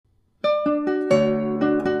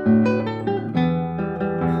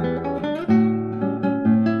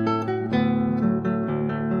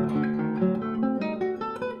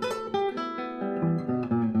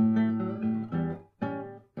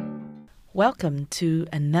Welcome to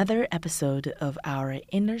another episode of our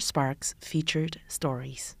Inner Sparks featured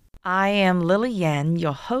stories. I am Lily Yan,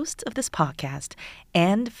 your host of this podcast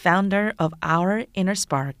and founder of our Inner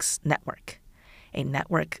Sparks Network, a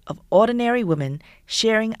network of ordinary women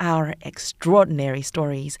sharing our extraordinary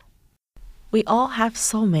stories. We all have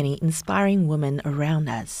so many inspiring women around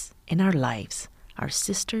us in our lives, our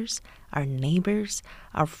sisters, our neighbors,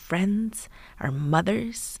 our friends, our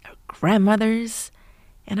mothers, our grandmothers,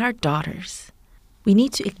 and our daughters. We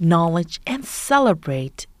need to acknowledge and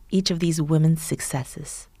celebrate each of these women's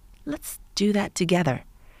successes. Let's do that together.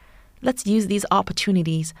 Let's use these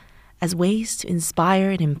opportunities as ways to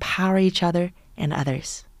inspire and empower each other and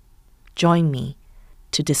others. Join me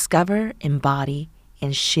to discover, embody,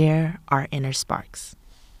 and share our inner sparks.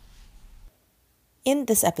 In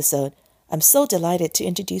this episode, I'm so delighted to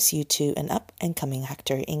introduce you to an up-and-coming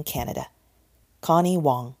actor in Canada, Connie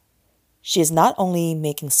Wong. She is not only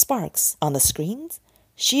making sparks on the screens,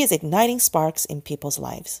 she is igniting sparks in people's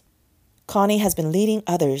lives. Connie has been leading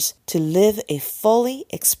others to live a fully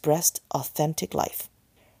expressed, authentic life.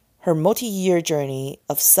 Her multi-year journey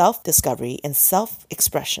of self-discovery and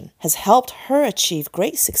self-expression has helped her achieve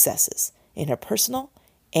great successes in her personal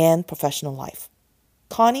and professional life.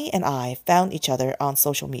 Connie and I found each other on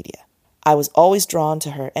social media. I was always drawn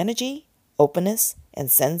to her energy, openness,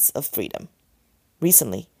 and sense of freedom.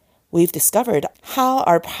 Recently, we've discovered how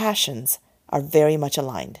our passions are very much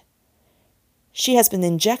aligned. She has been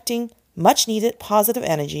injecting much-needed positive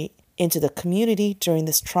energy into the community during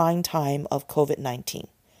this trying time of COVID-19.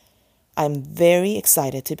 I'm very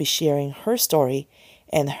excited to be sharing her story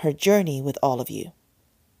and her journey with all of you.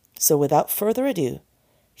 So without further ado,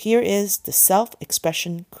 here is the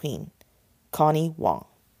self-expression queen, Connie Wong.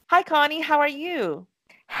 Hi, Connie. How are you?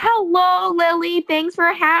 Hello, Lily. Thanks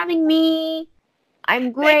for having me.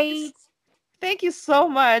 I'm great. Thank you so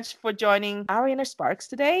much for joining our Inner Sparks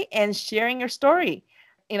today and sharing your story.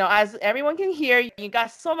 As everyone can hear, you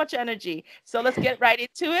got so much energy. So let's get right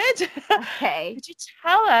into it. Okay. Could you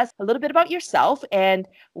tell us a little bit about yourself and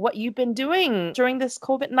what you've been doing during this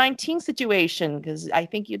COVID-19 situation? Because I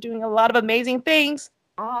think you're doing a lot of amazing things.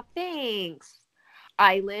 Oh, thanks.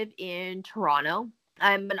 I live in Toronto.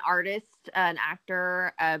 I'm an artist, an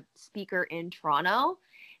actor, a speaker in Toronto.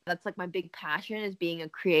 That's like my big passion is being a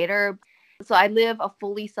creator. So I live a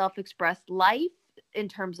fully self-expressed life in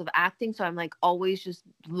terms of acting. So I'm like always just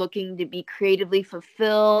looking to be creatively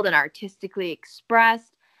fulfilled and artistically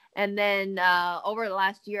expressed. And then over the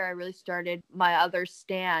last year, I really started my other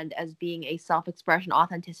stand as being a self-expression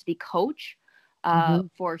authenticity coach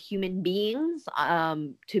for human beings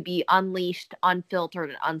to be unleashed, unfiltered,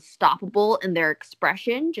 and unstoppable in their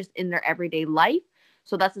expression, just in their everyday life.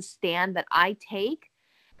 So that's a stand that I take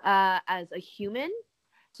as a human.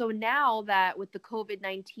 So now that with the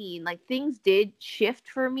COVID-19, like things did shift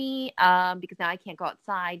for me because now I can't go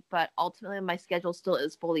outside, but ultimately my schedule still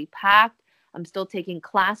is fully packed. I'm still taking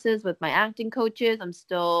classes with my acting coaches.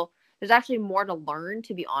 There's actually more to learn,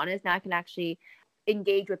 to be honest. Now I can actually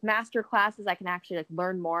engage with master classes. I can actually like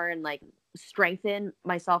learn more and like strengthen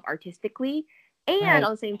myself artistically. And at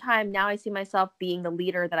the same time, now I see myself being the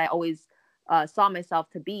leader that I always saw myself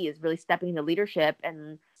to be, is really stepping into leadership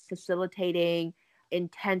and facilitating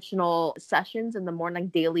intentional sessions in the morning,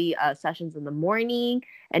 like daily sessions in the morning.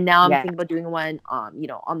 And now I'm thinking about doing one,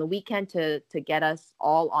 on the weekend to get us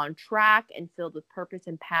all on track and filled with purpose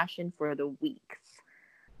and passion for the weeks.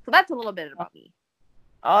 So that's a little bit about me.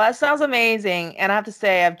 Oh, that sounds amazing. And I have to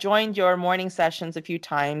say, I've joined your morning sessions a few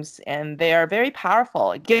times, and they are very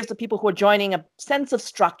powerful. It gives the people who are joining a sense of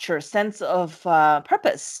structure, sense of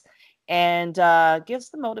purpose, and gives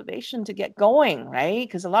the motivation to get going, right?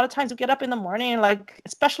 Because a lot of times we get up in the morning and like,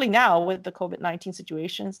 especially now with the COVID-19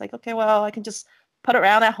 situation, it's like, okay, well, I can just put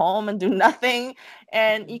around at home and do nothing.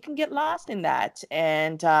 And you can get lost in that.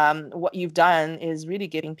 And what you've done is really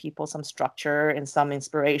giving people some structure and some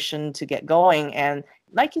inspiration to get going. And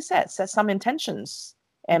like you said, set some intentions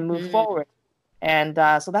and move forward. And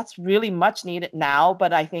so that's really much needed now.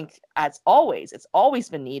 But I think it's always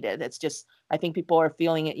been needed. It's just, I think people are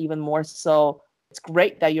feeling it even more so. It's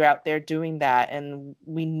great that you're out there doing that. And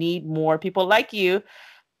we need more people like you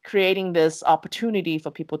creating this opportunity for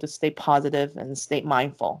people to stay positive and stay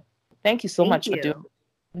mindful. Thank you so much for doing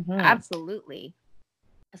it. Absolutely.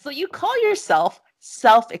 So you call yourself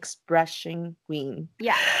self-expression queen.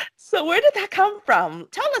 Yeah. So where did that come from?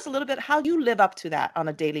 Tell us a little bit how you live up to that on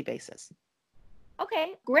a daily basis.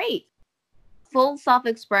 Okay, great. Full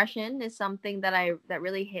self-expression is something that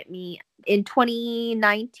really hit me in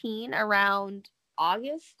 2019 around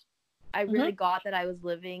August. I really got that I was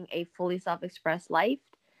living a fully self-expressed life.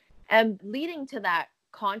 And leading to that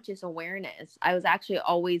conscious awareness. I was actually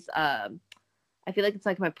always, I feel like it's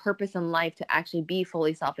like my purpose in life to actually be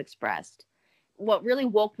fully self-expressed. What really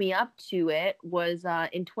woke me up to it was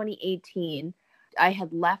in 2018, I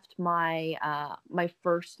had left my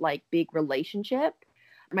first like big relationship.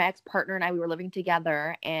 My ex-partner and I, we were living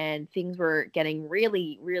together, and things were getting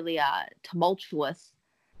really, really tumultuous.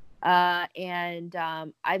 And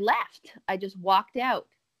I left. I just walked out.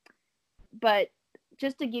 But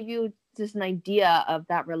just to give you just an idea of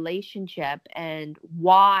that relationship and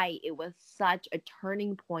why it was such a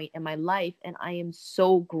turning point in my life, and I am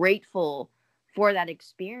so grateful for that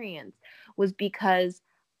experience, was because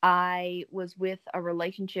I was with a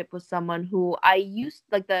relationship with someone who I used,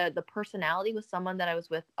 like the personality was someone that I was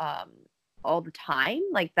with all the time,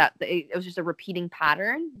 like that it was just a repeating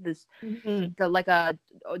pattern, this like a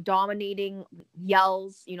dominating,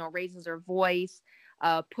 yells, raises her voice,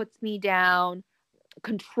 puts me down,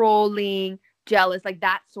 controlling, jealous, like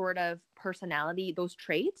that sort of personality, those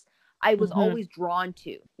traits I was always drawn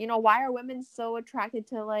to. Why are women so attracted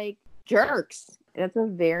to like jerks? That's a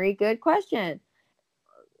very good question.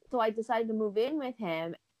 So I decided to move in with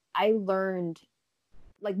him. I learned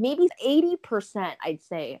like maybe 80%, I'd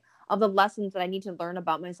say, of the lessons that I need to learn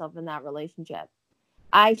about myself in that relationship.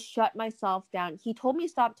 I shut myself down. He told me to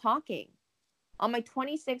stop talking. On my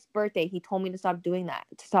 26th birthday, he told me to stop doing that,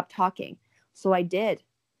 to stop talking. So I did.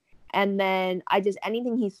 And then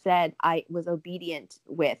anything he said, I was obedient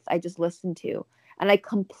with. I just listened to. And I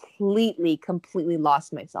completely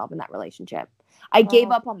lost myself in that relationship. I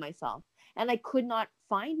gave up on myself, and I could not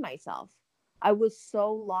find myself. I was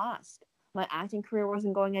so lost. My acting career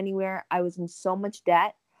wasn't going anywhere. I was in so much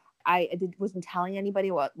debt. Wasn't telling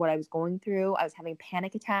anybody what I was going through. I was having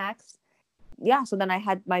panic attacks. Yeah, so then I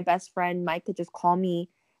had my best friend, Mike, to just call me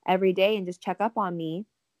every day and just check up on me.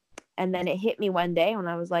 And then it hit me one day when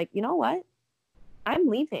I was like, you know what? I'm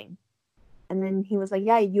leaving. And then he was like,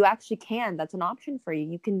 yeah, you actually can. That's an option for you.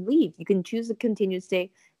 You can leave. You can choose to continue to stay in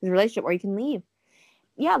the relationship, or you can leave.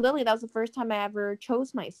 Yeah, literally, that was the first time I ever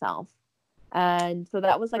chose myself. And so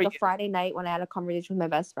that was like a Friday night when I had a conversation with my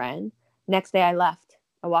best friend. Next day I left.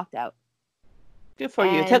 I walked out. Good for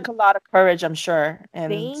you. It took a lot of courage, I'm sure.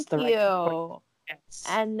 And thank you. Yes.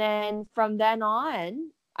 And then from then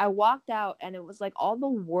on, I walked out, and it was like all the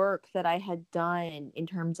work that I had done in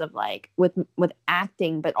terms of like with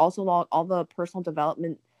acting, but also all the personal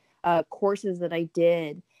development courses that I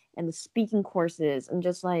did, and the speaking courses, and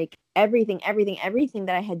just like everything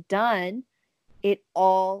that I had done, it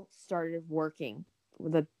all started working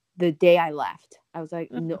the day I left. I was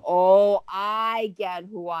like, no, I get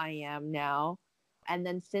who I am now. And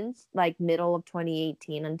then since like middle of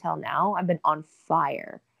 2018 until now, I've been on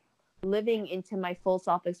fire, living into my full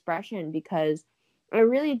self-expression, because I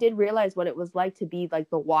really did realize what it was like to be like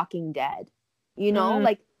the Walking Dead.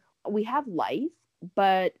 Like we have life,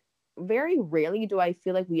 but very rarely do I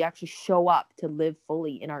feel like we actually show up to live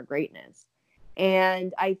fully in our greatness.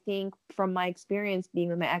 And I think from my experience being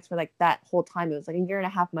with my ex for like that whole time, it was like a year and a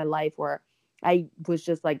half of my life where I was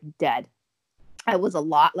just like dead. I was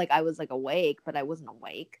I was like awake, but I wasn't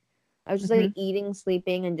awake. I was just like eating,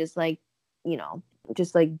 sleeping, and just like,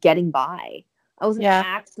 just like getting by. I wasn't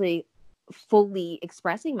actually fully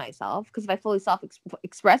expressing myself, because if I fully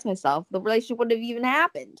express myself, the relationship wouldn't have even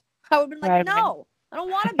happened. I would have been like, no, I don't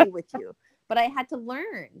want to be with you. But I had to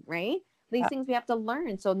learn, right? These things we have to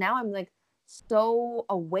learn. So now I'm like so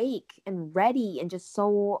awake and ready and just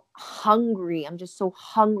so hungry. I'm just so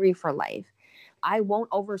hungry for life. I won't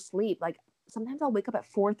oversleep. Like sometimes I'll wake up at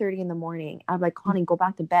 4:30 in the morning. I'm like, Connie, go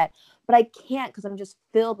back to bed. But I can't, because I'm just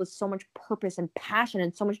filled with so much purpose and passion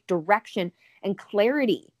and so much direction and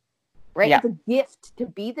clarity, right? Yeah. It's a gift to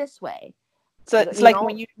be this way. So it's like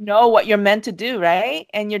when you know what you're meant to do, right?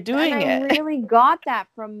 And you're doing it. I really got that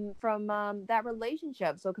from that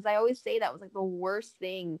relationship. So, because I always say that was like the worst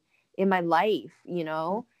thing in my life,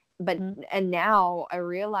 but and now I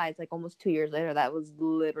realize, like almost 2 years later, that was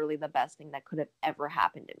literally the best thing that could have ever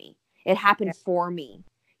happened to me. It happened for me,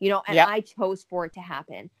 and I chose for it to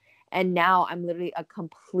happen. And now I'm literally a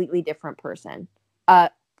completely different person,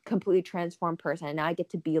 a completely transformed person. And now I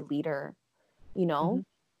get to be a leader,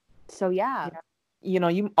 So yeah.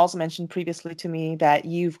 You also mentioned previously to me that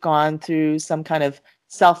you've gone through some kind of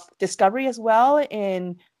self-discovery as well,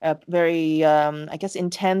 in a very, I guess,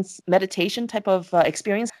 intense meditation type of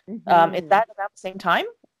experience. Is that about the same time?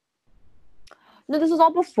 No, this was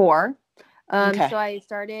all before. So I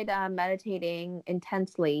started meditating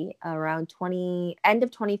intensely around end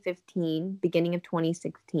of 2015, beginning of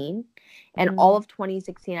 2016. And all of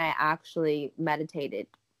 2016, I actually meditated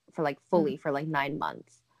for like fully for like 9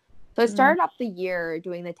 months. So I Mm. started off the year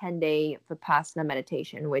doing the 10-day Vipassana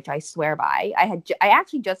meditation, which I swear by. I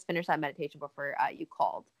actually just finished that meditation before you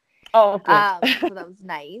called. Oh, good. So that was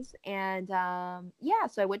nice. And yeah,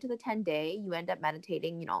 so I went to the 10-day. You end up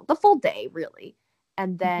meditating, the full day, really.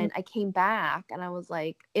 And Mhm. then I came back and I was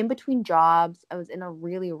like, in between jobs, I was in a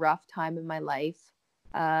really rough time in my life.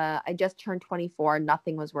 I just turned 24,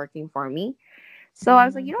 nothing was working for me. So I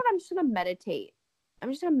was like, Mm. you know what? I'm just gonna meditate. I'm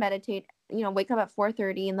just gonna meditate. Wake up at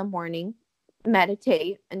 4:30 in the morning,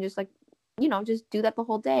 meditate, and just like, just do that the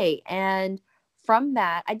whole day. And from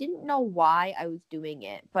that, I didn't know why I was doing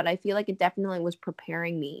it, but I feel like it definitely was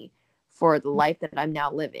preparing me for the life that I'm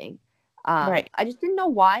now living. Right. I just didn't know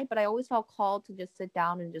why, but I always felt called to just sit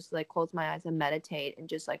down and just like close my eyes and meditate and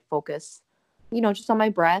just like focus, just on my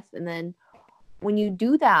breath. And then when you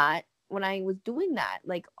do that, when I was doing that,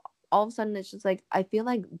 like all of a sudden it's just like I feel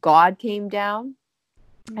like God came down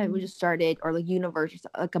and we Mm. just started, or like universe,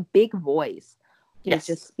 like a big voice was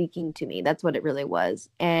just Yes. speaking to me. That's what it really was.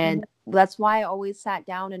 Mhm. And that's why I always sat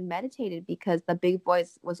down and meditated, because the big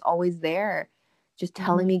voice was always there, just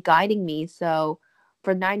telling Mhm. me, guiding me. So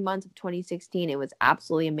for 9 months of 2016, it was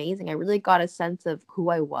absolutely amazing. I really got a sense of who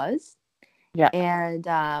I was. Yeah. And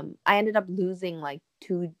I ended up losing like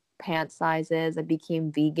 2 pant sizes. I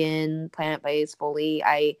became vegan, plant-based fully.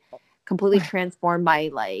 I completely transformed my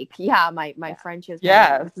my Yeah. friendships, my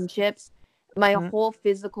Yes. relationships. My Mhm. whole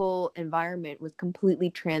physical environment was completely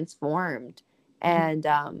transformed. Mhm. And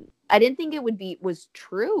I didn't think it was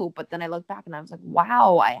true, but then I look back and I was like,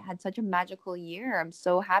 wow, I had such a magical year. I'm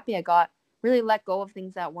so happy I got really let go of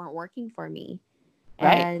things that weren't working for me.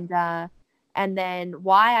 Right. And then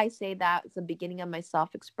why I say that is the beginning of my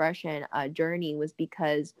self-expression journey was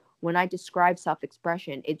because when I describe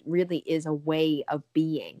self-expression, it really is a way of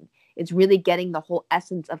being. It's really getting the whole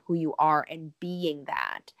essence of who you are and being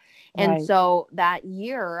that. And Right. so that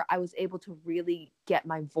year, I was able to really get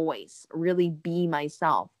my voice, really be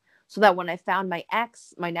myself. So that when I found my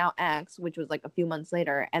ex, my now ex, which was like a few months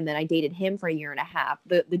later, and then I dated him for a year and a half,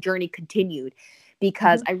 the journey continued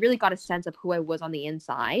because Mhm. I really got a sense of who I was on the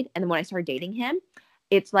inside. And then when I started dating him,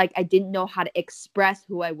 it's like I didn't know how to express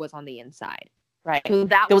who I was on the inside. Right. So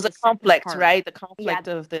that There was was a the second conflict, part. right? The Yeah, conflict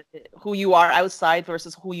of the who you are outside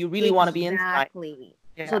versus who you really want to be inside. exactly.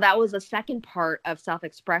 So Yeah. that was the second part of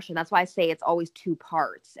self-expression. That's why I say it's always 2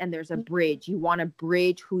 parts and there's a Mhm. bridge. You want to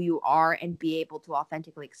bridge who you are and be able to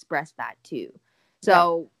authentically express that too. Yeah.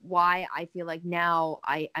 So why I feel like now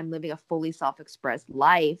I'm living a fully self-expressed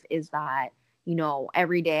life is that,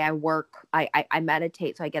 every day I work, I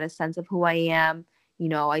meditate so I get a sense of who I am.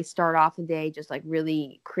 I start off the day just like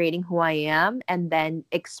really creating who I am and then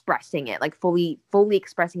expressing it, like fully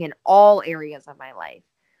expressing it in all areas of my life.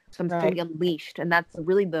 So I'm fully Right. unleashed. And that's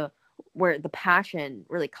really where the passion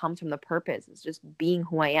really comes from, the purpose is just being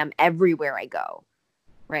who I am everywhere I go.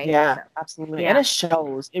 Right. Yeah, So absolutely. And yeah. it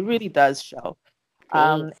shows. It really does show.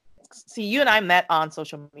 Um, Thanks. See, you and I met on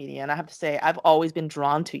social media, and I have to say, I've always been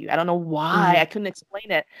drawn to you. I don't know why. Mm-hmm. I couldn't explain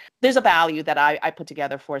it. There's a value that I put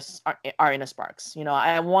together for our inner sparks.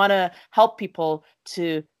 I want to help people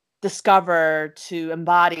to discover, to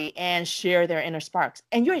embody, and share their inner sparks.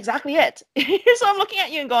 And you're exactly it. So I'm looking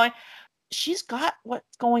at you and going, she's got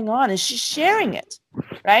what's going on, and she's sharing it,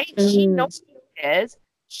 right? She Mm-hmm. knows who it is.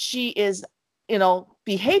 She is,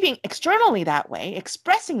 behaving externally that way,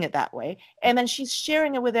 expressing it that way, and then she's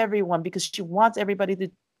sharing it with everyone because she wants everybody to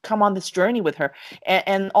come on this journey with her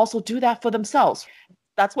and also do that for themselves.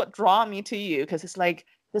 That's what draw me to you, because it's like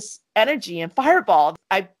this energy and fireball,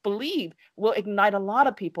 I believe, will ignite a lot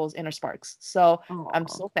of people's inner sparks. So I'm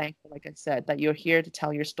Oh, so thankful, like I said, that you're here to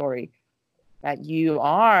tell your story, that you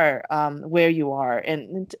are where you are,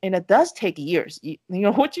 and it does take years.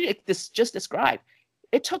 What you just described.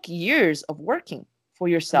 It took years of working for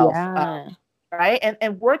yourself, yeah. right,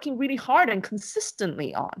 and working really hard and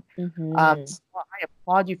consistently on. Mm-hmm. So I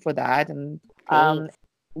applaud you for that, and um, Thanks.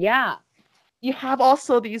 Yeah. you have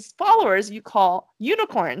also these followers you call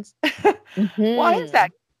unicorns. Why is Mm-hmm.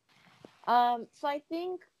 that? So I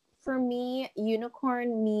think for me,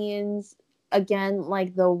 unicorn means again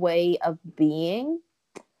like the way of being.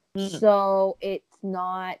 Mm, So it's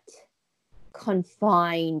not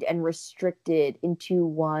confined and restricted into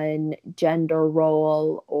one gender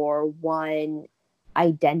role or one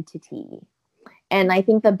identity. And I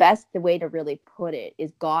think the best way to really put it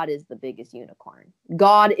is God is the biggest unicorn.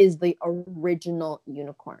 God is the original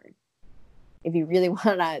unicorn. If you really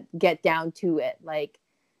want to get down to it, like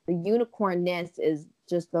the unicornness is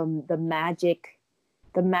just the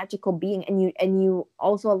magical being, and you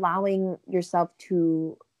also allowing yourself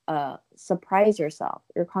to surprise yourself.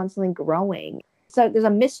 You're constantly growing. So there's a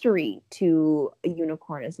mystery to a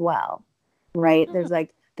unicorn as well, right? Mhm. There's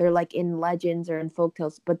like they're like in legends or in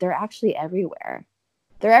folktales, but they're actually everywhere.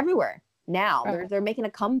 They're everywhere now. Right. They're making a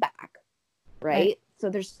comeback, Right. right? So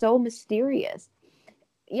they're so mysterious.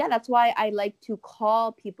 Yeah, that's why I like to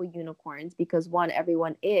call people unicorns, because one,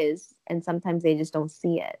 everyone is, and sometimes they just don't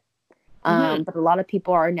see it. Hmm. But a lot of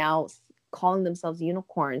people are now calling themselves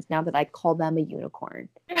unicorns now that I call them a unicorn.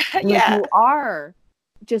 I'm like, Yeah. you are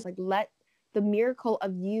just like, let the miracle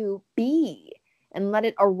of you be and let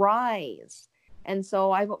it arise. And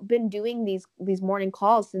so I've been doing these morning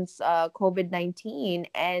calls since COVID-19,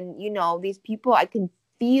 and these people, I can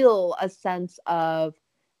feel a sense of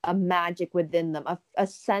a magic within them, a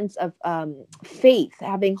sense of faith,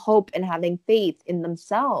 having hope and having faith in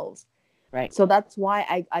themselves. Right. So that's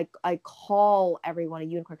why I call everyone a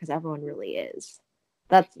unicorn, because everyone really is.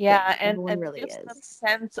 That's the thing. Yeah, Everyone and really gives them is.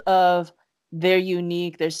 sense of they're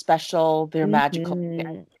unique, they're special, they're magical. Yeah,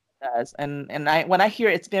 Hmm. it does. And I when I hear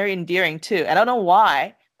it, it's very endearing too. I don't know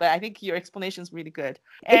why, but I think your explanation is really good.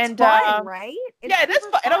 It's And fun, right? It's yeah, it is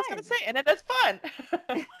super fun. And I was gonna fun. say, and it is fun.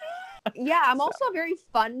 Yeah, I'm So also a very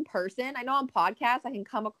fun person. I know on podcasts I can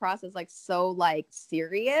come across as like so like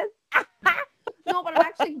serious. No, but I'm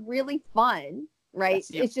actually really fun, right?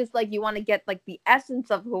 yes, you. It's just like you want to get like the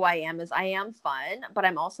essence of who I am is I am fun, but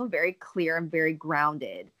I'm also very clear and very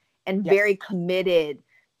grounded and very Yes. committed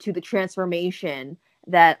to the transformation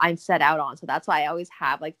that I'm set out on. So that's why I always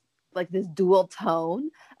have like this dual tone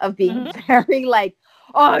of being Mhm. very like,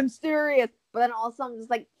 oh, I'm serious. But then also I'm just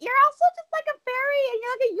like, you're also just like a fairy and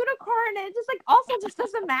you're like a unicorn, and it just like also just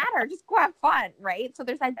doesn't matter. Just go have fun, right? So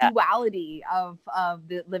there's that Yeah. duality of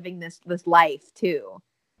living this life too.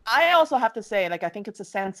 I also have to say, like, I think it's a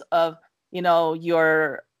sense of,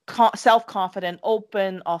 you're self-confident,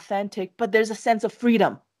 open, authentic, but there's a sense of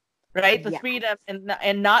freedom, right? The Yeah. freedom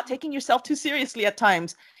and not taking yourself too seriously at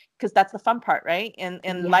times, because that's the fun part, right? In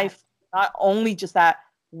Yes. life, not only just that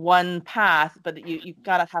one path, but you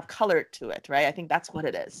gotta have color to it, right? I think that's what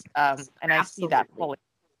it is. And I see that Absolutely. fully.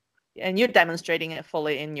 And you're demonstrating it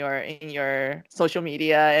fully in your social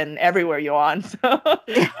media and everywhere you're on. So,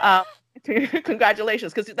 um,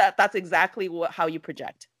 congratulations, because that's exactly how you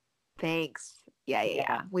project. Thanks. Yeah, yeah, Yeah.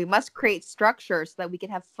 yeah. We must create structure so that we can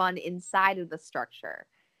have fun inside of the structure.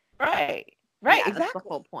 Right. Right. Yeah, that's the Exactly.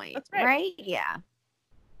 whole point, That's right. right? Yeah.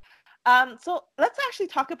 So let's actually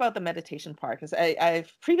talk about the meditation part, because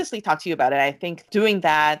I've previously talked to you about it. I think doing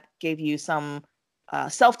that gave you some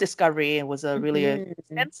self-discovery and was a really Hmm.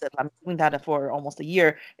 extensive. I'm doing that for almost a year.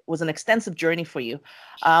 It was an extensive journey for you.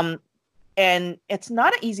 Um, and it's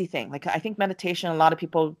not an easy thing. Like, I think meditation, a lot of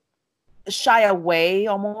people shy away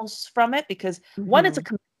almost from it, because one,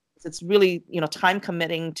 Hmm. it's really, time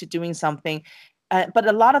committing to doing something, but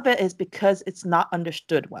a lot of it is because it's not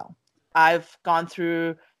understood well. I've gone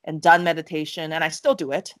through and done meditation, and I still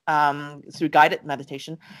do it through guided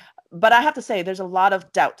meditation, but I have to say there's a lot of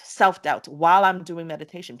self-doubt while I'm doing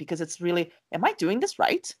meditation, because it's really, am I doing this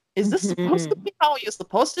right? Is this supposed to Hmm. be how you're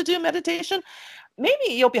supposed to do meditation?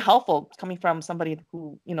 Maybe you'll be helpful coming from somebody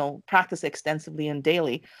who, practice extensively and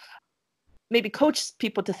daily. Maybe coach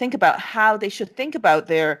people to think about how they should think about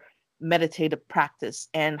their meditative practice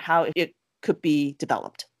and how it could be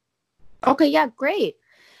developed. Okay, yeah, great.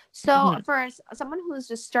 So Mhm. for someone who's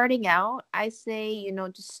just starting out, I say,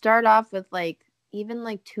 just start off with like even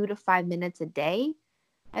like 2 to 5 minutes a day.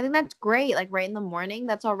 I think that's great. Like right in the morning,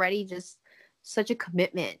 that's already just such a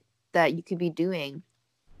commitment that you could be doing.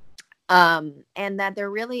 And that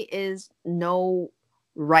there really is no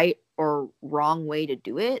right or wrong way to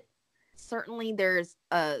do it. Certainly there's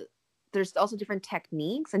also different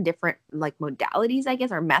techniques and different like modalities, I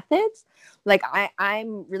guess, or methods. Like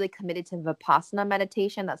I'm really committed to Vipassana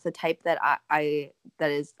meditation. That's the type that I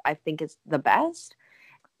think is the best.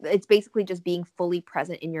 It's basically just being fully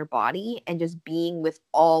present in your body and just being with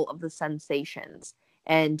all of the sensations,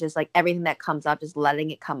 and just like everything that comes up, just letting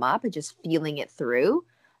it come up and just feeling it through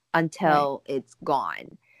Right. until it's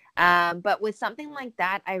gone. But with something like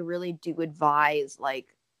that, I really do advise like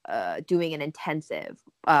doing an intensive.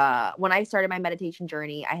 When I started my meditation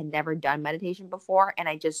journey, I had never done meditation before, and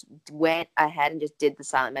I just went ahead and just did the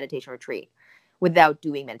silent meditation retreat without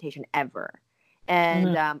doing meditation ever.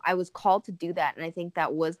 And Mhm. I was called to do that, and I think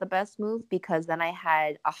that was the best move, because then I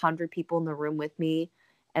had 100 people in the room with me,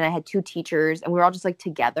 and I had two teachers, and we were all just like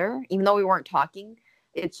together, even though we weren't talking.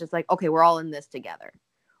 It's just like, okay, we're all in this together.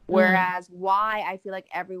 Mm. Whereas why I feel like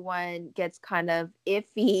everyone gets kind of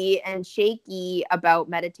iffy and shaky about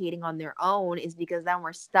meditating on their own is because then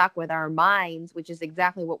we're stuck with our minds, which is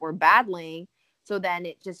exactly what we're battling. So then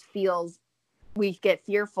it just feels we get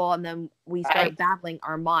fearful, and then we start Right. battling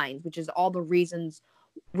our minds, which are all the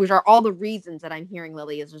reasons that I'm hearing,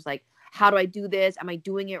 Lily, is just like, how do I do this? Am I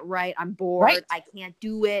doing it right? I'm Right. bored. I can't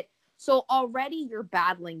do it. So already you're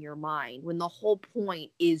battling your mind when the whole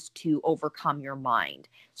point is to overcome your mind.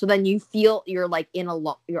 So then you feel you're like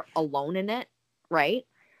you're alone in it, right?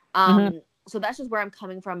 Mm-hmm. So that's just where I'm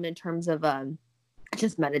coming from in terms of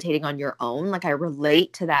just meditating on your own. Like, I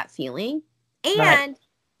relate to that feeling, Right. and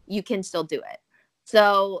you can still do it.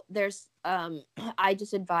 So there's I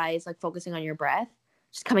just advise like focusing on your breath,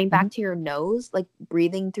 just coming Mm-hmm. back to your nose, like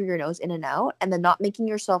breathing through your nose in and out, and then not making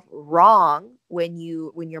yourself wrong when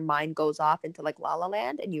your mind goes off into like la la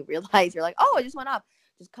land and you realize you're like, oh, I just went off.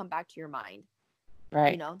 Just come back to your mind.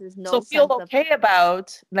 Right. There's So no feel sense of, okay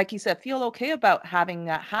about, like you said, feel okay about having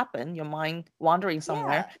that happen, your mind wandering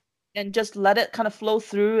somewhere, yeah, and just let it kind of flow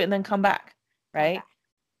through and then come back. come Right. back.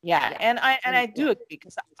 Yeah. Yeah. And I Yeah. do agree,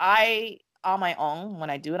 because on my own, when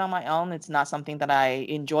I do it on my own, it's not something that I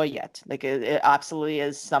enjoy yet. Like it absolutely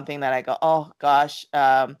is something that I go, oh gosh.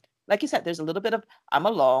 Like you said, there's a little bit of, I'm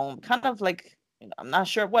alone, kind of like, I'm not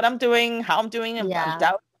sure what I'm doing, how I'm doing, and I'm Yeah.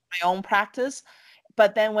 doubting my own practice.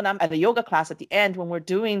 But then when I'm at a yoga class at the end, when we're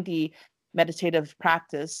doing the meditative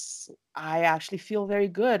practice, I actually feel very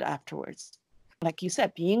good afterwards. Like you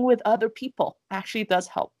said, being with other people actually does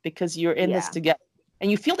help, because you're in this Yeah. together and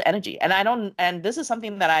you feel the energy. And this is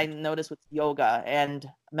something that I notice with yoga and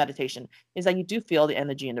meditation, is that you do feel the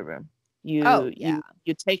energy in the room. Oh, You yeah. you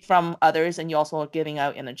you take from others, and you also are giving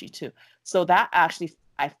out energy too. So that actually,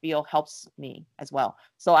 I feel, helps me as well.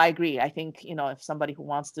 So I agree. I think, if somebody who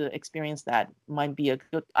wants to experience that, might be a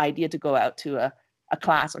good idea to go out to a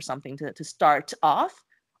class or something to start off.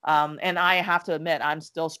 And I have to admit, I'm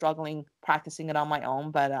still struggling practicing it on my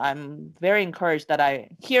own, but I'm very encouraged that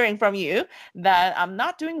hearing from you that I'm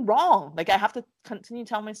not doing wrong. Like, I have to continue to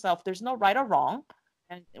tell myself there's no right or wrong.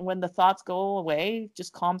 And when the thoughts go away,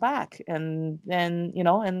 just calm back, and then,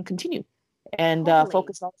 and continue, and Totally.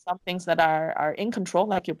 focus on some things that are in control,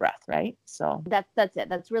 like your breath, right? So, That's it.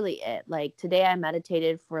 That's really it. Like, today I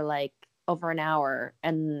meditated for like over an hour,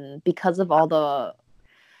 and because of all the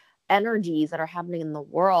energies that are happening in the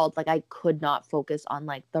world, like, I could not focus on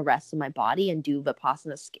like the rest of my body and do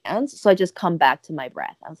Vipassana scans. So I just come back to my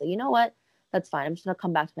breath. I was like, you know what? That's fine. I'm just gonna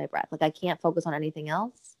come back to my breath. Like, I can't focus on anything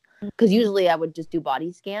else. Because usually I would just do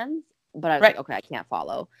body scans, but I was like, right, okay, I can't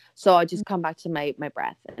follow. So I just come back to my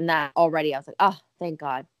breath. And that already I was like, oh, thank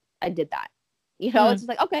God I did that. It's mm, just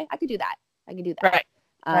like, okay, I could do that. I can do that. right,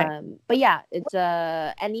 right. But yeah, it's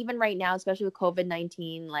and even right now, especially with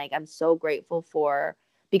COVID-19, like, I'm so grateful for,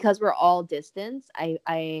 because we're all distance.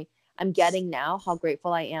 I'm getting now how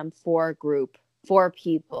grateful I am for a group, for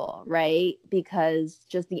people, right? Because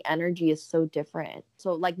just the energy is so different.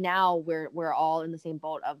 So like now we're all in the same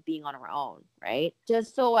boat of being on our own, right?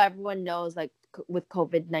 Just so everyone knows, like, with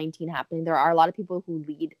COVID-19 happening, there are a lot of people who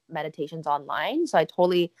lead meditations online. So I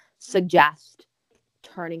totally suggest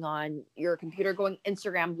turning on your computer, going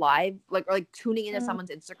Instagram live, like, or like tuning into Mm, someone's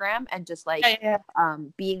Instagram and just like yeah, yeah,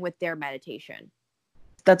 being with their meditation.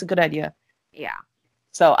 that's a good idea. Yeah.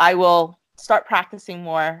 So I will start practicing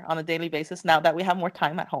more on a daily basis now that we have more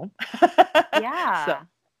time at home. So Yeah.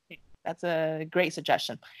 that's a great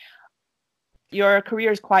suggestion. Your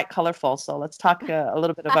career is quite colorful, so let's talk a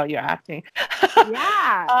little bit about your acting.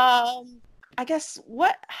 Yeah. I guess,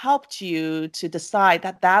 what helped you to decide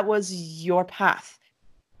that that was your path?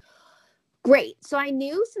 Great. So I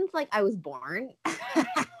knew since like I was born,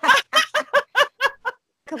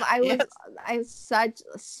 because Yes. I was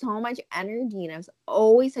so much energy, and I was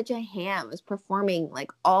always such a ham. I was performing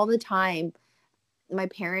like all the time. My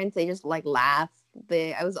parents, they just like laugh.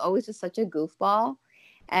 I was always just such a goofball.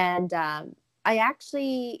 And I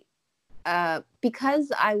actually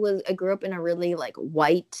because I grew up in a really like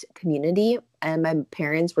white community, and my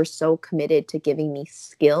parents were so committed to giving me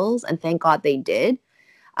skills, and thank God they did.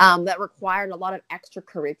 That required a lot of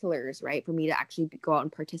extracurriculars, right, for me to actually go out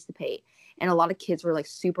and participate. And a lot of kids were like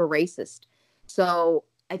super racist. So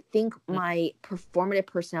I think my performative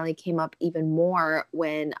personality came up even more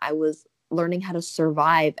when I was learning how to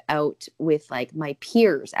survive out with like my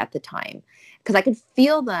peers at the time, because I could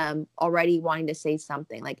feel them already wanting to say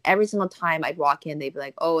something. Like, every single time I'd walk in, they'd be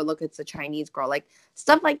like, oh, look, it's a Chinese girl, like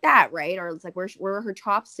stuff like that, right? Or it's like, where are her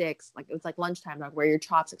chopsticks? Like, it was like lunchtime, like, where are your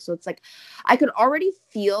chopsticks? So it's like I could already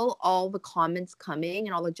feel all the comments coming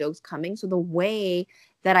and all the jokes coming. So the way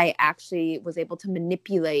that I actually was able to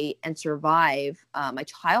manipulate and survive my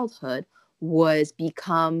childhood was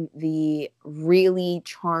become the really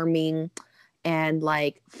charming and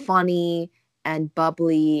like funny and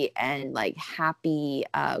bubbly and like happy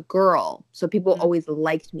girl. So people always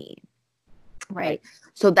liked me. Right.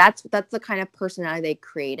 So that's the kind of personality they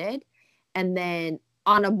created. And then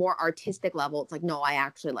on a more artistic level, it's like, no, I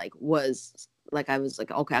actually like was like, I was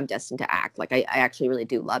like, okay, I'm destined to act. Like I actually really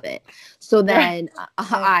do love it. So then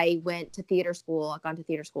I went to theater school. I got to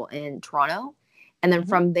theater school in Toronto. And then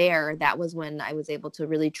from there, that was when I was able to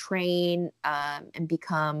really train and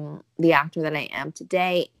become the actor that I am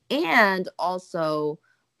today. And also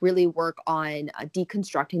really work on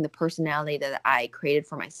deconstructing the personality that I created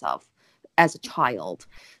for myself as a child.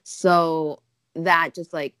 So that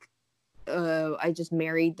just like, I just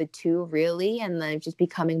married the two really. And then just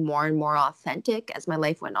becoming more and more authentic as my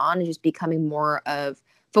life went on, and just becoming more of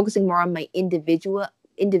focusing more on my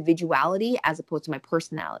individuality as opposed to my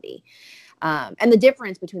personality. And the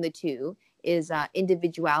difference between the two is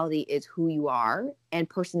individuality is who you are, and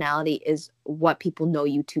personality is what people know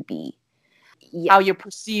you to be. How you're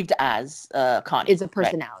perceived as, Connie. Is a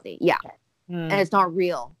personality. Right. Yeah. And it's not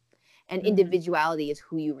real. And individuality is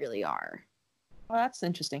who you really are. Well, that's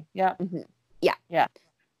interesting. Yeah. Yeah. Yeah.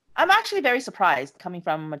 I'm actually very surprised coming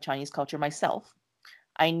from a Chinese culture myself.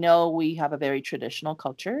 I know we have a very traditional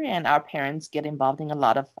culture and our parents get involved in a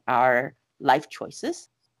lot of our life choices.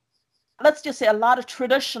 Let's just say a lot of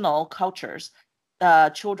traditional cultures,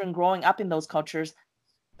 children growing up in those cultures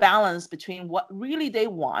balance between what really they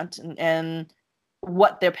want and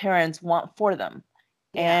what their parents want for them.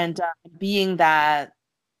 Yeah. And being that,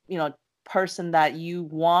 person that you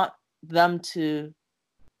want them to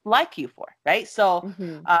like you for, right? So,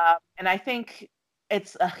 and I think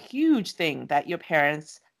it's a huge thing that your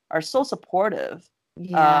parents are so supportive.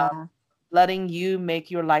 Yeah. Letting you make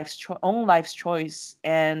your own life's choice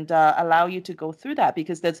and allow you to go through that,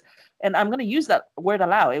 because and I'm going to use that word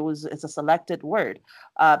allow. It's a selected word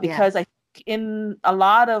because I think in a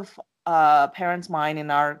lot of parents' mind in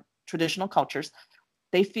our traditional cultures,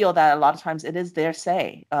 they feel that a lot of times it is their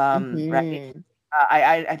say, right?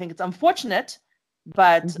 I think it's unfortunate,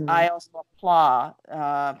 but I also applaud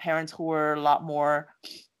parents who are a lot more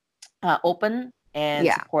open and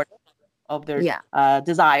supportive of their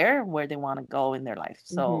desire, where they want to go in their life.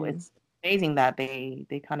 So it's amazing that they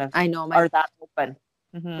kind of are that open.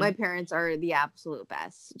 My parents are the absolute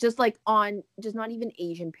best. Just like just not even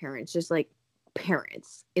Asian parents, just like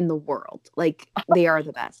parents in the world. Like they are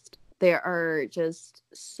the best. They are just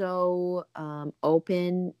so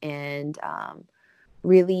open and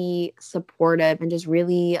really supportive, and just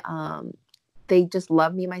really they just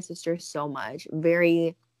love me and my sister so much.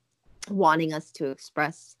 Very wanting us to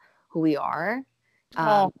express who we are.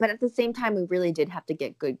 But at the same time, we really did have to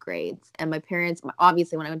get good grades. And my parents,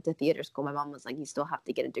 obviously, when I went to theater school, my mom was like, you still have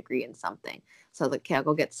to get a degree in something. So I was like, okay, I'll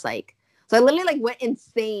go get psych. So I literally like went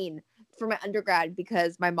insane for my undergrad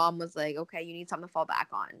because my mom was like, okay, you need something to fall back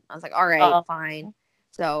on. I was like, all right, fine.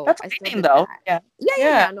 So that's I still amazing, did though. That.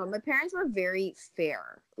 Yeah. No, my parents were very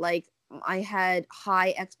fair. Like I had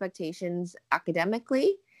high expectations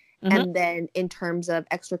academically. And then in terms of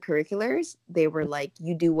extracurriculars, they were like,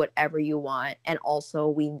 you do whatever you want. And also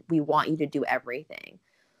we want you to do everything.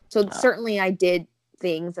 So certainly I did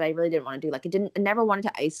things that I really didn't want to do. Like I never wanted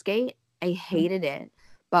to ice skate. I hated it.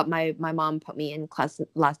 But my mom put me in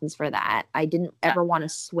lessons for that. I didn't ever want to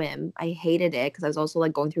swim. I hated it because I was also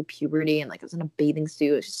like going through puberty and like I was in a bathing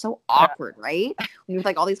suit. It's just so awkward, right? When you're with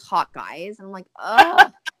like all these hot guys. And I'm like,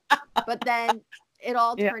 ugh. But then it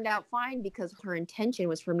all turned out fine because her intention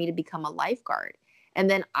was for me to become a lifeguard. And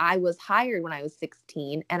then I was hired when I was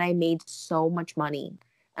 16 and I made so much money.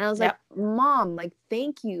 And I was like, Mom, like,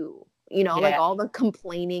 thank you. Like all the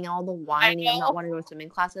complaining, all the whining, I'm not wanting to go to swimming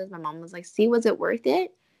classes. My mom was like, see, was it worth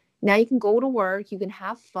it? Now you can go to work, you can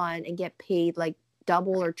have fun and get paid like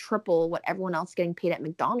double or triple what everyone else is getting paid at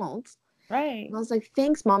McDonald's. Right. And I was like,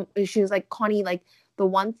 thanks, Mom. She was like, Connie, like, the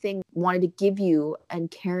one thing I wanted to give you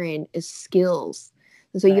and Karen is skills.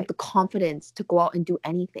 And so you have the confidence to go out and do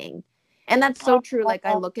anything. And that's so true. Like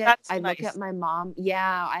I look at my mom.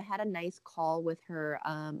 Yeah, I had a nice call with her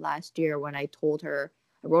last year when I told her,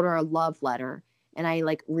 I wrote her a love letter and I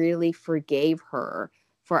like really forgave her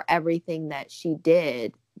for everything that she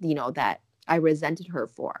did, that I resented her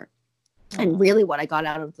for. And really what I got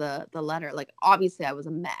out of the letter, like obviously I was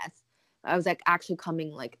a mess. I was like actually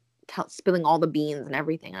coming like spilling all the beans and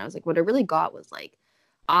everything. And I was like, what I really got was like,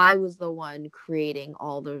 I was the one creating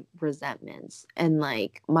all the resentments. And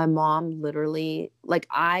like my mom literally, like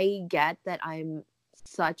I get that I'm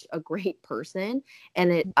such a great person,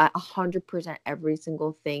 and 100% every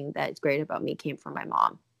single thing that's great about me came from my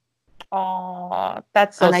mom. Oh,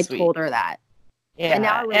 that's so and I sweet. told her that. And now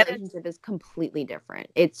Yeah. our And relationship is completely different.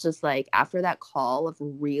 It's just like after that call of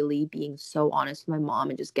really being so honest with my mom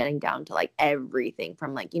and just getting down to like everything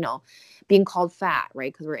from like, being called fat,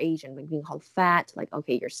 right? Because we're Asian, like being called fat to like,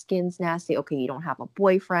 okay, your skin's nasty. Okay, you don't have a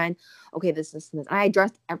boyfriend. Okay, this, and this. And I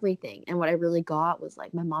addressed everything. And what I really got was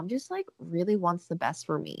like, my mom just like really wants the best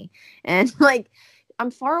for me. And like, I'm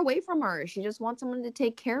far away from her. She just wants someone to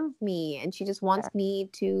take care of me. And she just wants me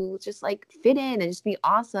to just like fit in and just be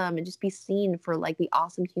awesome and just be seen for like the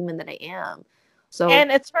awesome human that I am. So,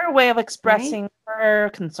 it's her way of right? expressing her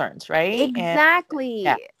concerns, right? And yeah, Exactly.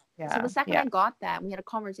 So yeah, the second yeah. I got that, we had a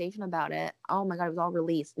conversation about it. Oh my God, it was all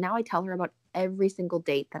released. Now I tell her about every single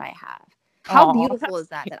date that I have. How Oh, beautiful is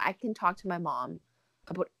that? That I can talk to my mom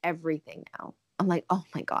about everything now. I'm like, oh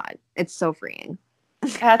my God, it's so freeing.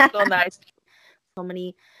 that's so nice. So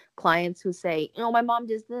many clients who say, my mom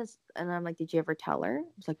does this. And I'm like, did you ever tell her?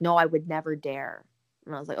 It's like, no, I would never dare.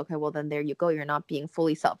 And I was like, okay, well, then there you go. You're not being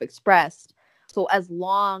fully self expressed. So as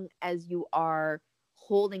long as you are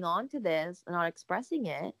holding on to this and not expressing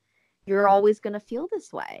it, you're always going to feel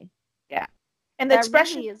this way. Yeah. And the That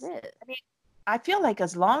expression, really is it. I mean, I feel like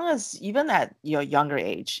as long as, even at your younger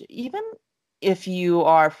age, even if you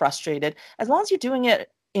are frustrated, as long as you're doing it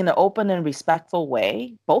in an open and respectful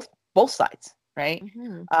way, both sides, right?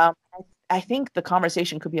 Mm-hmm. I think the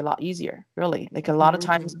conversation could be a lot easier, really. Like a lot of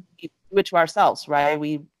times Mm-hmm. we do it to ourselves, right?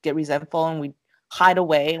 We get resentful and we hide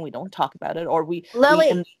away and we don't talk about it, or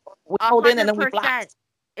Lily, we hold in and then we 100%. blast,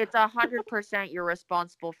 It's 100% you're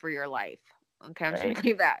responsible for your life. Okay, I'm just right? gonna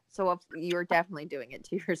leave that. So if you're definitely doing it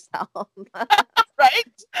to yourself.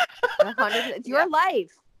 Right? 100%. It's Yeah, your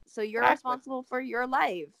life. So you're exactly. responsible for your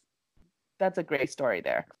life. That's a great story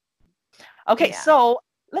there. Okay, Yeah. so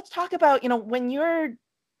let's talk about, when you're,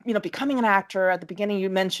 becoming an actor. At the beginning, you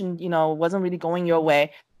mentioned, wasn't really going your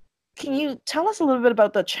way. Can you tell us a little bit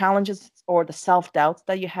about the challenges or the self-doubts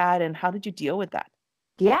that you had, and how did you deal with that?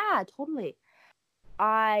 Yeah, totally.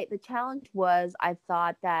 The challenge was I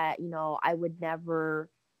thought that, I would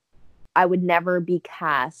never be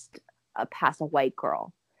cast past a white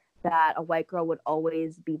girl. That a white girl would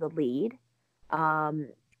always be the lead. Um,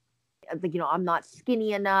 like, I'm not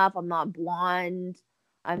skinny enough. I'm not blonde.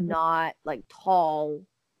 I'm Mhm. not like tall.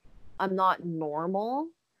 I'm not normal.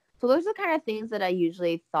 So those are the kind of things that I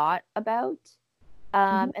usually thought about.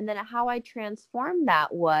 Mhm. And then how I transformed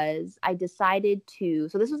that was I decided to.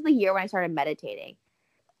 So this was the year when I started meditating.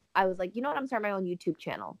 I was like, you know what? I'm starting my own YouTube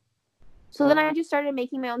channel. So then I just started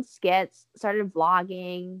making my own skits, started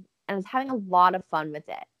vlogging, and I was having a lot of fun with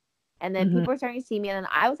it. And then Mhm. people were starting to see me, and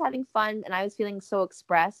then I was having fun, and I was feeling so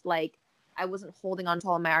expressed, like I wasn't holding on to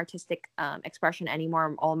all my artistic expression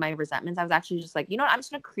anymore, all my resentments. I was actually just like, you know what? I'm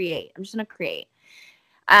just gonna create. I'm just gonna create.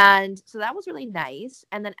 And so that was really nice.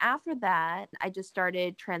 And then after that, I just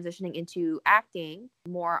started transitioning into acting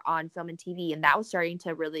more on film and TV, and that was starting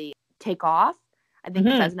to really take off. I think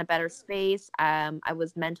because I Mhm. was in a better space. I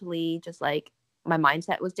was mentally just like my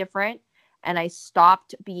mindset was different, and I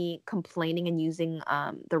stopped being complaining and using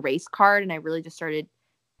the race card, and I really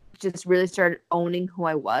just really started owning who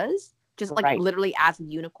I was, just like Right. literally as a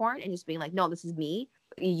unicorn, and just being like, no, this is me.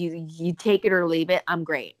 You take it or leave it. I'm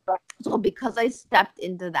great. So because I stepped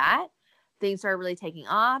into that, things started really taking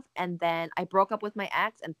off, and then I broke up with my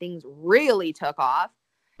ex, and things really took off,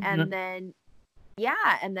 and Mhm. then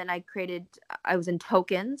yeah, and then I was in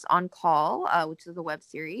Tokens on Call, which is a web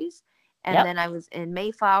series, and Yep. then I was in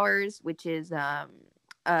Mayflowers, which is a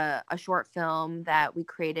short film that we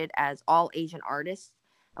created as all Asian artists.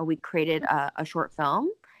 We created a short film,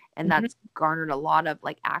 and Mhm. that's garnered a lot of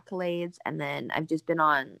like accolades. And then I've just been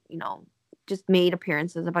on, just made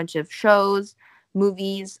appearances, a bunch of shows,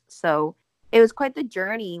 movies. So it was quite the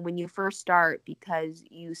journey when you first start because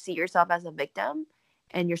you see yourself as a victim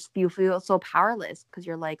and you feel so powerless because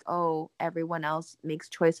you're like, oh, everyone else makes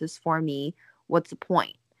choices for me. What's the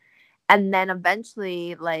point? And then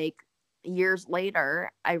eventually, like years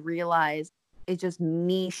later, I realized it's just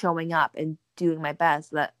me showing up and doing my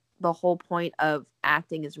best. That the whole point of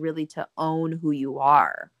acting is really to own who you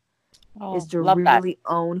are, is Oh, to love that. really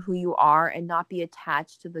own who you are and not be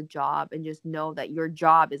attached to the job and just know that your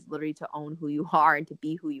job is literally to own who you are and to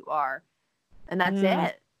be who you are. And that's Mm.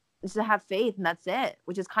 it. Just to have faith, and that's it.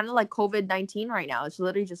 Which is kind of like COVID-19 right now. It's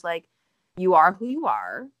literally just like you are who you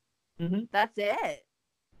are. Mhm. That's it.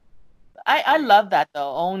 I love that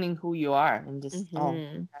though, owning who you are and just, oh,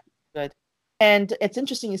 Mm-hmm. good. And it's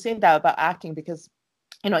interesting you say that about acting because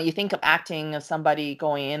you think of acting as somebody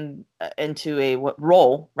going into a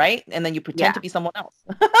role, right? And then you pretend Yeah. to be someone else.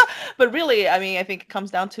 But really, I mean, I think it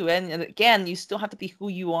comes down to it. And again, you still have to be who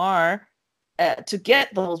you are to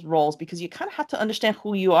get those roles, because you kind of have to understand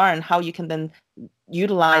who you are and how you can then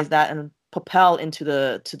utilize that and propel into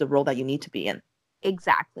the role that you need to be in.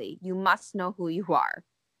 Exactly. You must know who you are.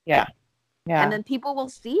 Yeah. Yeah. And then people will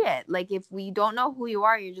see it. Like if we don't know who you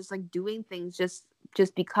are, you're just like doing things just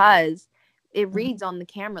because it reads on the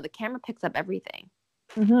camera. The camera picks up everything.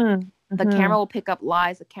 The camera will pick up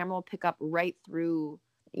lies. The camera will pick up right through,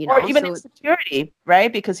 or even insecurity,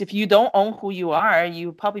 right? Because if you don't own who you are,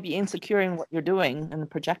 you probably be insecure in what you're doing, and it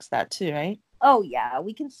projects that too, right? Oh yeah,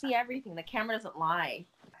 we can see everything. The camera doesn't lie.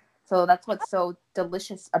 So that's what's so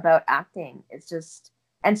delicious about acting. It's just,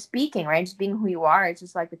 and speaking, right? Just being who you are. It's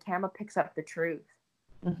just like the camera picks up the truth.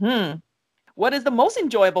 What is the most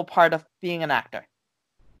enjoyable part of being an actor?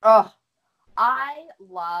 Oh, I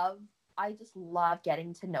just love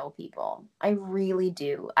getting to know people. I really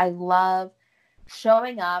do. I love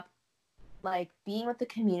showing up, like being with the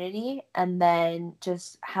community, and then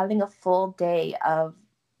just having a full day of,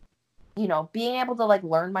 being able to like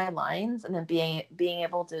learn my lines, and then being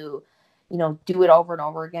able to, do it over and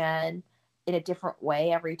over again in a different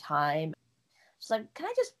way every time. Just like, can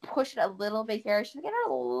I just push it a little bit here? Should I get it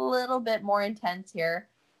a little bit more intense here?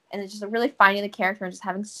 And it's just really finding the character and just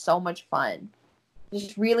having so much fun.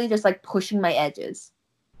 Just really just like pushing my edges.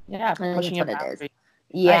 Yeah, pushing your boundaries.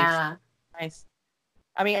 Yeah. Nice.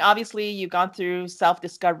 I mean, obviously, you've gone through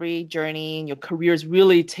self-discovery journey, and your career is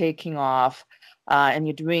really taking off, and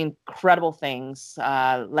you're doing incredible things.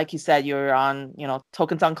 Like you said, you're on,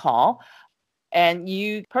 Tokens on Call, and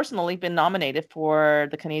you personally been nominated for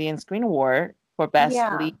the Canadian Screen Award for Best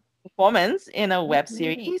Lead Performance in a web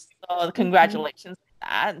series. So congratulations on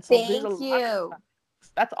that. And so Thank you.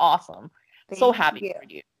 That's awesome. So happy for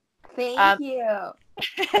you. Thank you.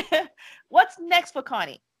 What's next for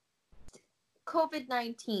Connie?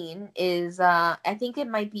 COVID-19 is, I think it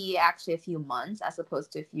might be actually a few months as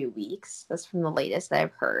opposed to a few weeks. That's from the latest that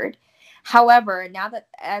I've heard. However, now that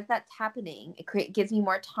as that's happening, it gives me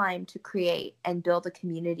more time to create and build a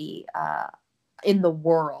community in the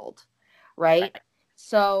world, right?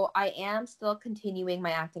 So I am still continuing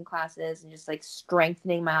my acting classes and just like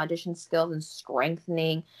strengthening my audition skills and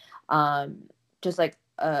strengthening just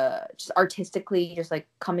artistically, just like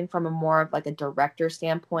coming from a more of like a director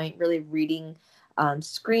standpoint, really reading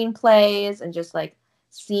screenplays and just like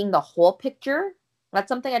seeing the whole picture. That's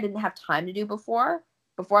something I didn't have time to do before.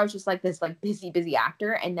 Before I was just like this like busy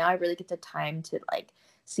actor, and now I really get the time to like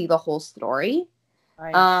see the whole story.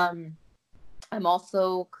 Right. I'm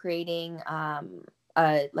also creating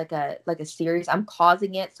like a series. I'm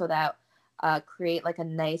causing it so that create like a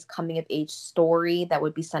nice coming of age story that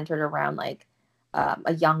would be centered around like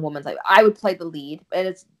a young woman's life. I would play the lead, and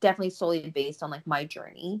it's definitely solely based on like my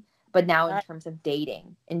journey. But now in terms of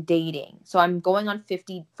dating. So I'm going on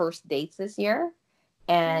 50 first dates this year,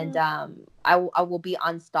 and I will be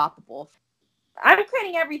unstoppable. I'm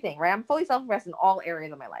creating everything, right? I'm fully self-expressed in all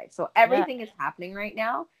areas of my life, so everything is happening right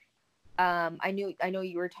now. I know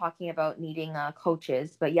you were talking about needing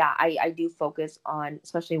coaches, but yeah, I do focus on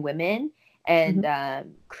especially women and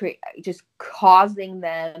just causing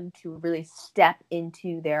them to really step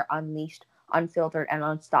into their unleashed, unfiltered, and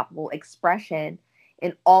unstoppable expression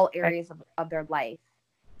in all areas of their life.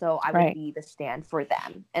 So I would be the stand for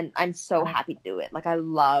them, and I'm so happy to do it. Like I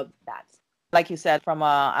love that. Like you said, from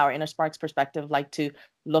our Inner Sparks perspective, like to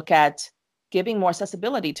look at giving more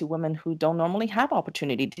accessibility to women who don't normally have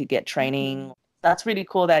opportunity to get training. That's really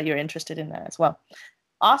cool that you're interested in that as well.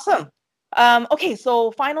 Awesome. Okay, so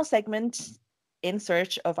final segment, in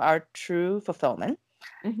search of our true fulfillment.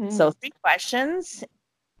 So 3 questions,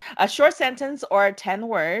 a short sentence or 10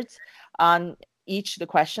 words on each of the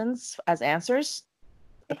questions as answers.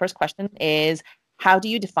 The first question is, how do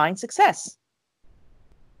you define success?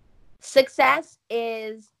 Success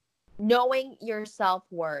is knowing your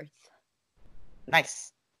self-worth.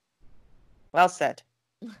 Nice. Well said.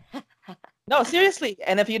 No, seriously.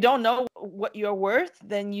 And if you don't know what you're worth,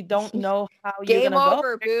 then you don't know how you're going to go. Game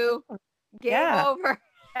over, boo. Game over.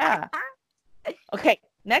 Yeah. Okay,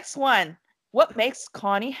 next one. What makes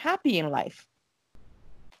Connie happy in life?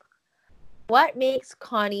 What makes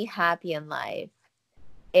Connie happy in life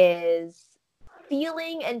is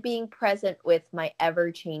feeling and being present with my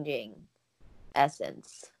ever-changing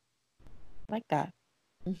essence. I like that.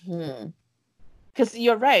 Because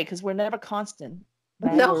you're right, because we're never constant.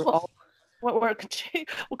 Right? No. We're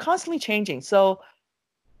constantly changing. So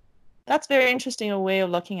that's very interesting, a way of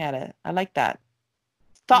looking at it. I like that.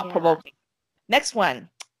 Thought-provoking. Next one.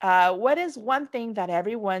 What is one thing that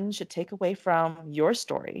everyone should take away from your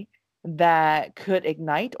story that could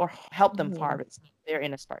ignite or help them harvest their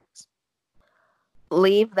inner sparks?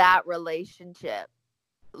 Leave that relationship.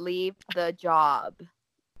 leave the job,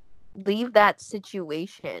 leave that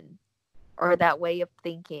situation or that way of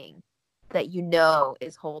thinking that you know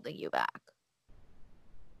is holding you back.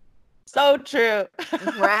 So true.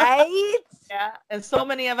 Right? Yeah. And so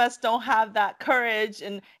many of us don't have that courage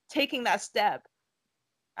in taking that step.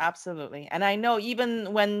 Absolutely. And I know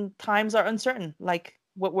even when times are uncertain, like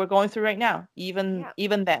what we're going through right now, even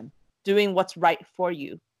then, doing what's right for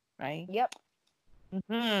you, right? Yep.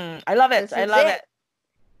 I love it. This I is love it. it.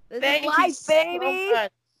 This Thank is you life, so baby.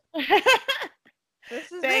 much.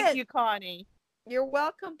 This is Thank it. you, Connie. You're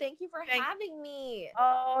welcome. Thank you for having me.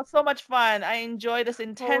 Oh, so much fun. I enjoy this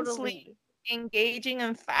intensely engaging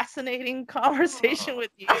and fascinating conversation with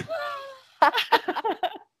you.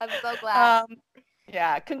 I'm so glad.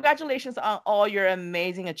 Yeah, congratulations on all your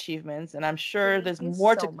amazing achievements. And I'm sure Thank there's you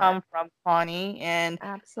more so to come much. from Connie. And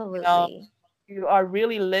Absolutely. you are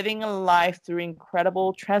really living a life through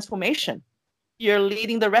incredible transformation. You're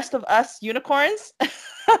leading the rest of us unicorns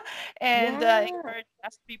and encourage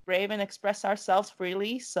us to be brave and express ourselves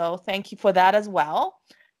freely. So thank you for that as well.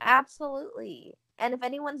 Absolutely. And if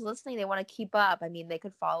anyone's listening, they want to keep up. I mean, they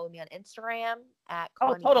could follow me on Instagram at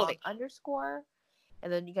Connie totally. Wong _.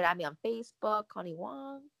 And then you can add me on Facebook, Connie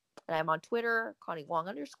Wong. And I'm on Twitter, Connie Wong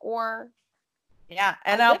 _. Yeah.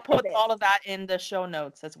 And I'll put all of that in the show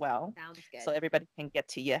notes as well. Sounds good. So everybody can get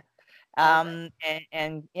to you. And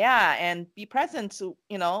yeah, and be present,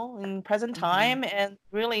 in present time, and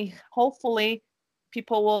really, hopefully,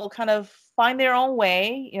 people will kind of find their own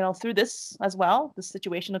way, through this as well, the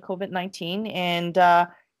situation of COVID-19, and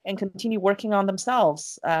continue working on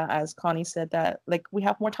themselves. As Connie said, that like we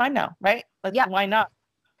have more time now, right? Why not?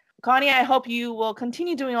 Connie, I hope you will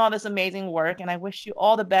continue doing all this amazing work, and I wish you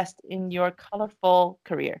all the best in your colorful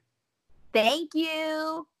career. Thank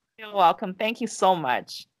you. You're welcome. Thank you so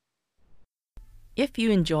much. If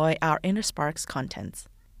you enjoy our Inner Sparks contents,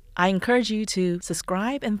 I encourage you to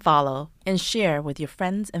subscribe and follow and share with your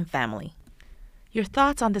friends and family. Your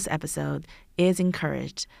thoughts on this episode is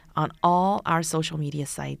encouraged on all our social media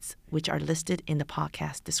sites, which are listed in the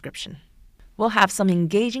podcast description. We'll have some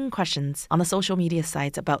engaging questions on the social media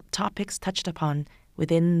sites about topics touched upon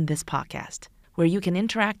within this podcast, where you can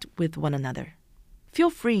interact with one another. Feel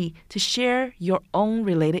free to share your own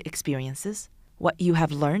related experiences, what you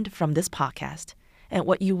have learned from this podcast, and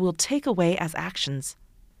what you will take away as actions.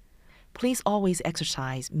 Please always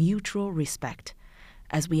exercise mutual respect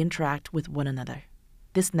as we interact with one another.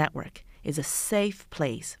 This network is a safe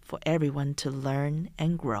place for everyone to learn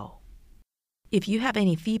and grow. If you have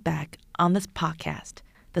any feedback on this podcast,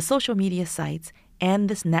 the social media sites, and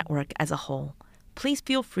this network as a whole, please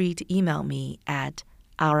feel free to email me at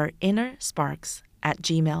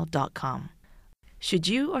ourinnersparks@gmail.com. Should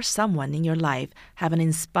you or someone in your life have an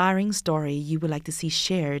inspiring story you would like to see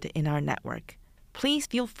shared in our network, please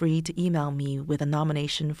feel free to email me with a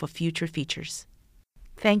nomination for future features.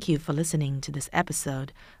 Thank you for listening to this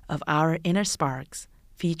episode of Our Inner Sparks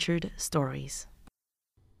Featured Stories.